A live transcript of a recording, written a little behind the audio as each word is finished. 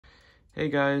Hey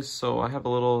guys, so I have a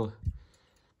little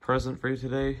present for you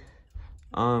today.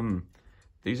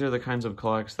 These are the kinds of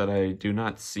clocks that I do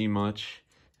not see much,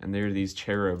 and they're these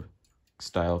Cherub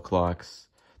style clocks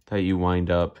that you wind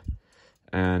up,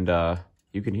 and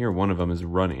you can hear one of them is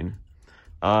running.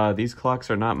 These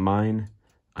clocks are not mine.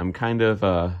 I'm kind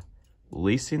of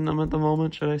leasing them at the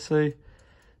moment, should I say.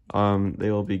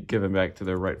 They will be given back to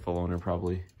their rightful owner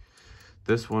probably.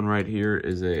 This one right here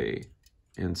is a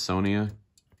Ansonia.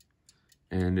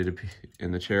 And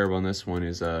the cherub on this one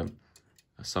is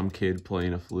some kid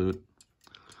playing a flute,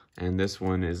 and this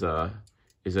one is a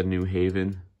New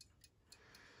Haven,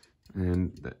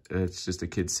 and it's just a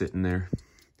kid sitting there.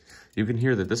 You can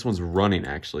hear that this one's running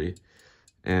actually,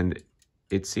 and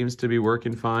it seems to be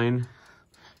working fine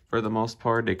for the most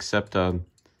part, except I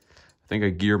think a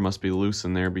gear must be loose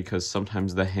in there because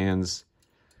sometimes the hands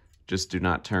just do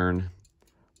not turn,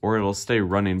 or it'll stay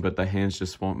running but the hands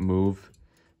just won't move.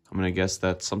 I'm gonna guess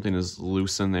that something is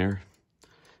loose in there.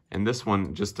 And this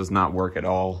one just does not work at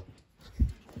all.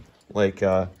 Like,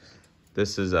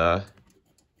 this is, like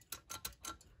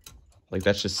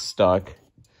that's just stuck.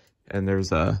 And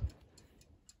there's that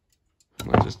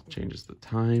just changes the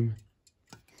time.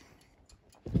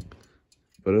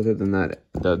 But other than that,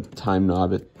 the time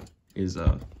knob is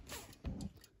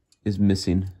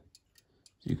missing.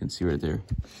 You can see right there.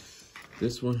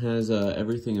 This one has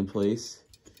everything in place.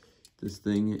 This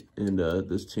thing, and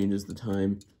this changes the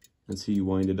time. That's how you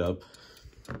wind it up.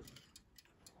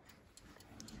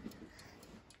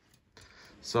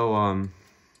 So, I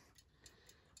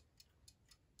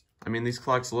mean, these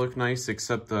clocks look nice,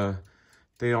 except they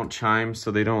don't chime, so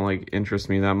they don't, like, interest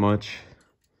me that much.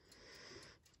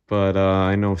 But,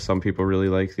 I know some people really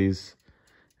like these.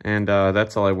 And,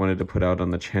 that's all I wanted to put out on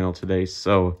the channel today,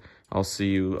 so I'll see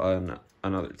you on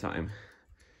another time.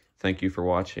 Thank you for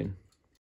watching.